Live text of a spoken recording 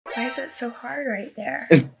Why is it so hard right there?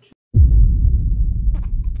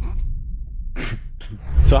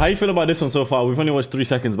 So how you feel about this one so far? We've only watched 3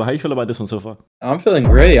 seconds, but how you feel about this one so far? I'm feeling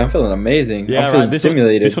great. I'm feeling amazing. Yeah, I'm feeling right.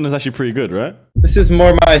 stimulated. This one is actually pretty good, right? This is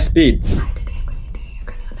more my speed.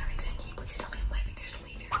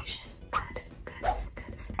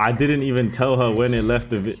 I didn't even tell her when it left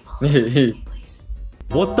the video.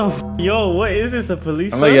 What the f? Yo, what is this? A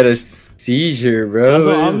police? I'm gonna get a seizure, bro. That's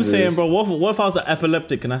what I'm saying, bro. What if I was an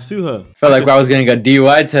epileptic? Can I sue her? Felt like I was getting a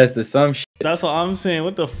DUI test or some shit. That's what I'm saying.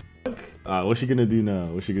 What the fuck? What's she gonna do now?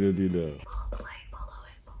 What's she gonna do now?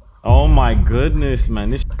 Oh my goodness, man.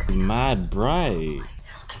 This is mad bright.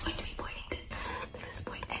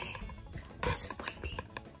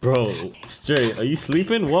 Bro, straight. Are you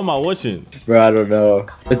sleeping? What am I watching? Bro, I don't know.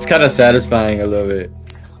 It's kind of satisfying a little bit.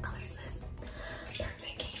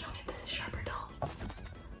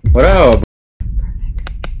 What up?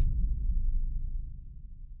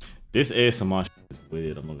 This ASMR is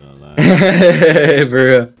weird, I'm not gonna lie.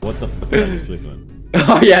 Bro. What the fuck did I just click on?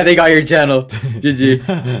 Oh yeah, they got your channel.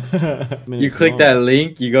 GG. You click that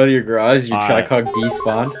link, you go to your garage, you try cog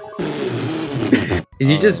despawn. Is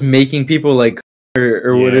he just making people like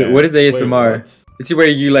or yeah. what is ASMR? Wait, it's where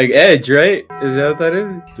you like edge, right? Is that what that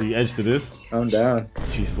is? So you edge to this? I'm down.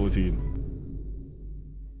 She's 14.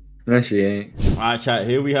 No, she ain't. Alright, chat.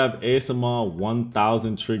 Here we have ASMR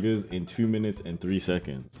 1000 triggers in 2 minutes and 3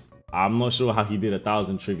 seconds. I'm not sure how he did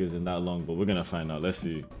 1000 triggers in that long, but we're gonna find out. Let's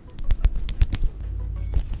see.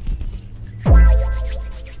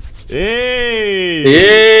 Hey!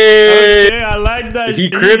 Hey! Okay, I like that. He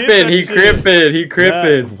crippin', he crippin', he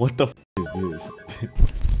crippin'. Yeah. What the f is this?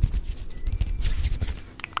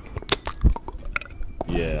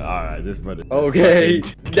 Yeah, alright, this brother. Okay,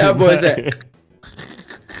 that boy's at.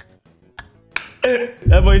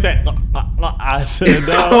 That boy said, I said,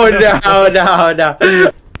 no. Oh no, no.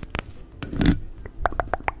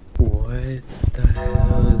 What the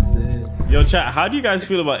hell is this? Yo, chat, how do you guys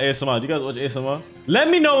feel about ASMR? Do you guys watch ASMR? Let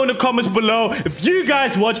me know in the comments below if you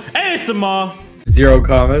guys watch ASMR. 0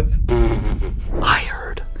 comments. I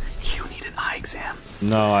heard you need an eye exam.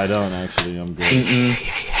 No, I don't actually. I'm good.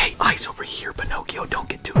 Hey, eyes over here, Pinocchio. Don't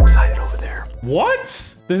get too excited over there. What?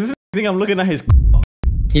 This is the thing I'm looking at his.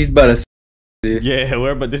 He's about to.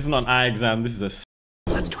 Yeah, but this is not an eye exam. This is a.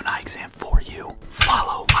 Let's do an eye exam for you.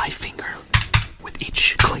 Follow my finger with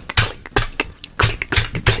each click, click, click, click,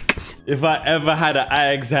 click, click. If I ever had an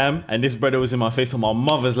eye exam and this brother was in my face on my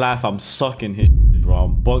mother's life, I'm sucking his shit, bro.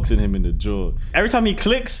 I'm boxing him in the jaw. Every time he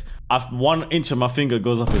clicks, 1 inch of my finger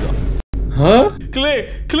goes up his. Huh?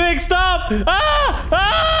 Click, stop!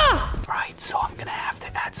 Ah! Right, so I'm gonna have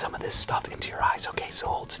to add some of this stuff into your eyes. Okay, so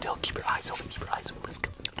hold still. Keep your eyes open. Keep your eyes open. Let's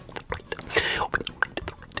go.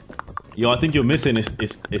 Yo, I think you're missing.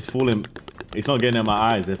 It's falling. It's not getting in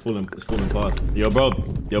my eyes. It's falling past. Yo,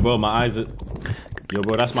 bro, my eyes are. Yo,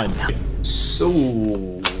 bro, that's my.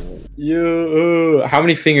 So. Yo, how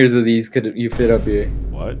many fingers of these could you fit up here?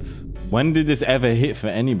 What? When did this ever hit for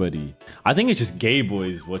anybody? I think it's just gay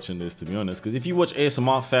boys watching this, to be honest. Because if you watch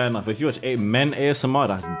ASMR, fair enough. If you watch men ASMR,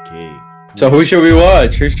 that's gay. So who should we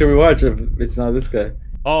watch? Who should we watch if it's not this guy?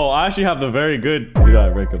 Oh, I actually have the very good who I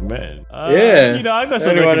recommend. Yeah. You know, I got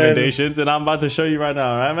some recommendations and I'm about to show you right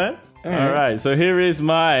now, alright, man? Alright, so here is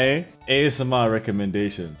my ASMR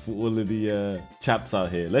recommendation for all of the chaps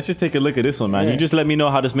out here. Let's just take a look at this one, man. You just let me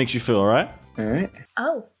know how this makes you feel, alright? Alright.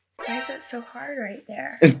 Oh, why is it so hard right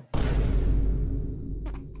there?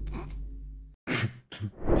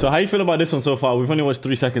 So how you feel about this one so far? We've only watched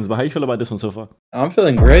 3 seconds, but how you feel about this one so far? I'm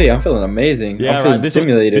feeling great. I'm feeling amazing. Yeah, I'm feeling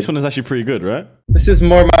stimulated. This one is actually pretty good, right? This is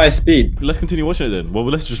more my speed. Let's continue watching it then. Well,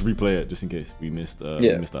 let's just replay it just in case we missed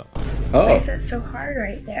missed out. Oh. Why is it so hard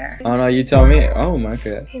right there? Oh no, you tell me. Oh my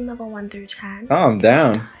god. Pain level 1 through 10. Oh, I'm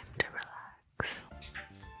down. Time to relax.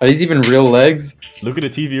 Are these even real legs? Look at the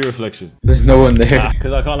TV reflection. There's no one there.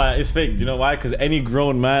 Because I can't lie, it's fake. You know why? Because any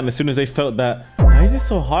grown man, as soon as they felt that, why is this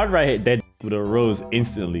so hard right here? That would have rose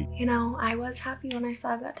instantly. You know, I was happy when I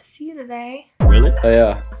got to see you today. Really? Oh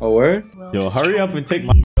yeah. A word? Yo, hurry up and take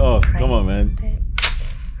my off. Come on, man.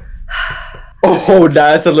 Oh,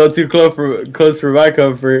 that's a little too close for my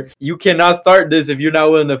comfort. You cannot start this if you're not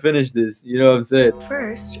willing to finish this. You know what I'm saying?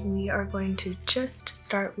 First, we are going to just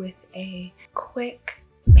start with a quick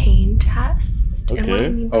pain test. Okay. And what I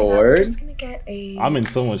mean by A that, word? we're just gonna get a I'm in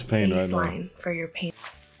so much pain right now. baseline for your pain.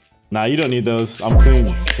 Nah, you don't need those. I'm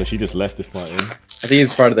clean. So she just left this part in. I think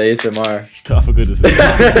it's part of the ASMR. I forgot to say.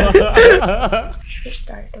 Get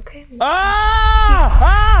started, okay? Ah!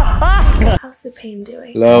 How's the pain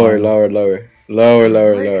doing? Lower. Lower,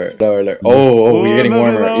 lower, lower, lower, lower. Oh, you're getting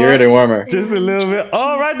warmer. You're getting warmer. Just a little bit.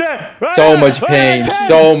 Oh, right there. Right So there. much pain. 10,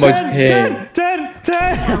 So much 10, pain. 10.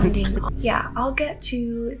 Sounding. Yeah, I'll get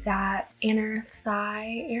to that inner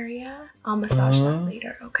thigh area. I'll massage that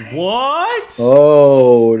later, okay? What?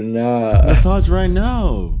 Oh, nah. Massage right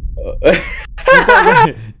now.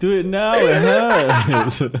 Do it now. It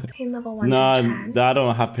hurts. Pain level 1 Nah, to 10. I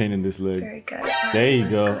don't have pain in this leg. Very good. There you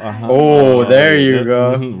Let's go. ahead. Oh, there you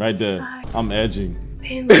go. Right there. I'm edging.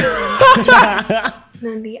 Pain level 1 to 10.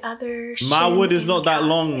 And then the other My shin wood is and not that calf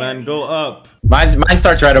long, man. area. Go up. Mine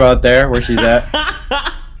starts right about there, where she's at.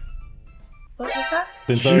 What was that?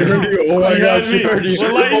 Oh my god, she heard you.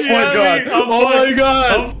 Well, like, Oh she my heard god. me. I'm Oh my fucked.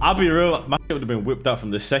 god. I'll be real. My shit would have been whipped out from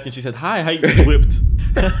the second she said, "Hi, how you getting whipped?"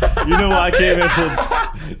 You know what I came in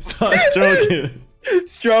for? Start stroking.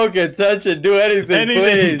 Stroke it, touch it, do anything,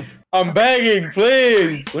 Anything. please. I'm begging,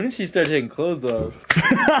 please. When did she start taking clothes off?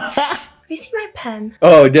 Have you seen my pen?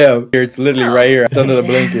 Oh, damn. Here, it's literally right here. It's under the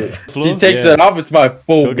blanket. She takes Yeah. it off. It's my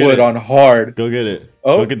full Go get wood it. on hard. Go get it.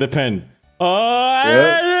 Oh. Go get the pen. Oh,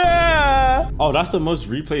 yeah. Oh, that's the most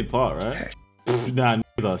replayed part, right? Nah,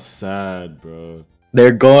 niggas are sad, bro.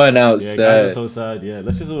 They're going Yeah, outside. guys are so sad. Yeah,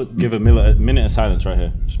 let's just give a minute of silence right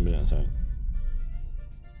here. Just a minute of silence.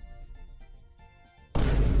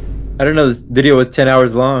 I don't know. This video was 10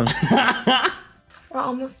 hours long. We're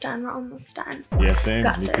almost done. We're almost done. Yeah, same.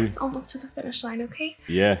 Got Me this. too. Almost to the finish line, okay?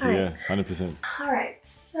 Yeah, All right. yeah, 100%. Alright,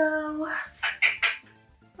 so...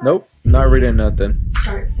 Nope. let's Not reading nothing.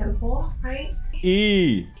 start simple, right?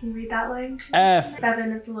 E. Can you read that line too? F.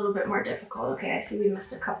 7 is a little bit more difficult. Okay, I see we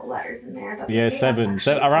missed a couple letters in there. That's Yeah, okay. 7. That's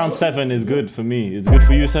actually Around totally 7 is good for me. Is it good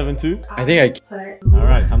for you, 7 too? I think put All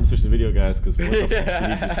right, time to switch the video, guys, because what the fuck did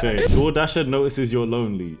you just say? DoorDasher notices you're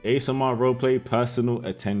lonely. ASMR roleplay, personal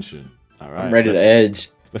attention. All right. I'm ready to edge.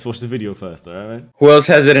 Let's watch the video first, all right, man? Who else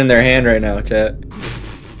has it in their hand right now, chat?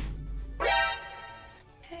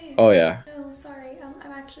 Hey. Oh, yeah. No, sorry.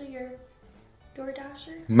 I'm actually your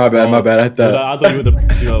DoorDasher. My bad, my bad. I thought. I thought you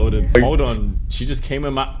were the... Hold on. She just came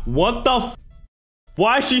in my... What the f...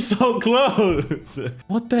 Why is she so close?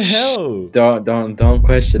 What the hell? Don't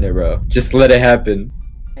question it, bro. Just let it happen.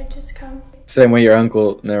 I just come. Same way your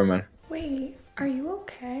uncle. Never mind. Wait, are you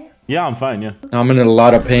okay? Yeah, I'm fine, yeah. I'm in a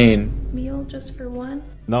lot of pain. Meal just for one?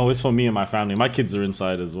 No, it's for me and my family. My kids are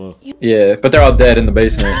inside as well. Yeah, but they're all dead in the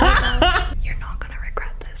basement. You're not gonna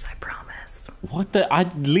regret this, I promise. What the...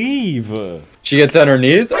 I'd leave. She gets on her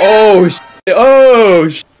knees. Oh, oh,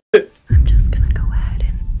 I'm just gonna go ahead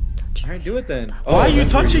and touch Alright, do it then. Why are you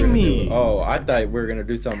that's what touching you're gonna me? do. Oh, I thought we were gonna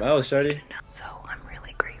do something else, Shorty. So I'm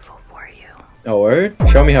really grateful for you. Oh, word?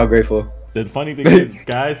 Show me how grateful. The funny thing is,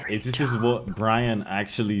 guys, this is what Brian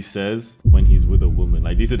actually says when he's with a woman.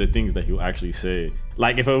 Like, these are the things that he'll actually say.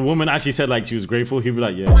 Like, if a woman actually said, like, she was grateful, he'd be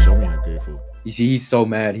like, yeah, show me how grateful. You see, he's so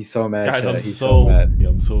mad. He's so mad. Guys, chat. I'm He's so mad. yeah,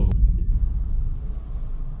 I'm so...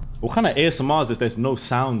 What kind of ASMR is this? There's no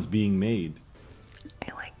sounds being made.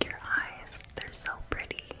 I like your eyes. They're so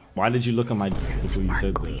pretty. Why did you look at my d- before you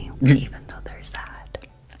said Sparkly, that? even though they're sad.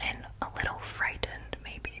 And a little frightened,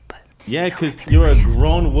 maybe, but... Yeah, because you're a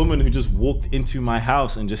grown woman who just walked into my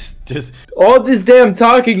house and just... All this damn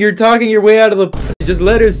talking, you're talking your way out of the pussy. Just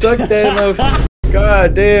let her suck that motherfucker.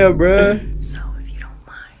 God damn, bruh. So if you don't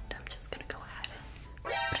mind, I'm just gonna go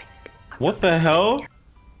ahead and... What the hell?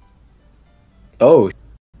 Oh.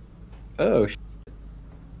 Oh.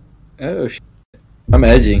 Oh. I'm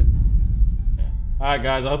edging. Alright,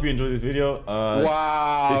 guys, I hope you enjoyed this video.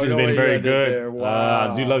 Wow. This has no been way very you ended good. there.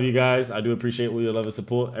 Wow. I do love you guys. I do appreciate all your love and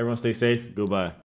support. Everyone stay safe. Goodbye.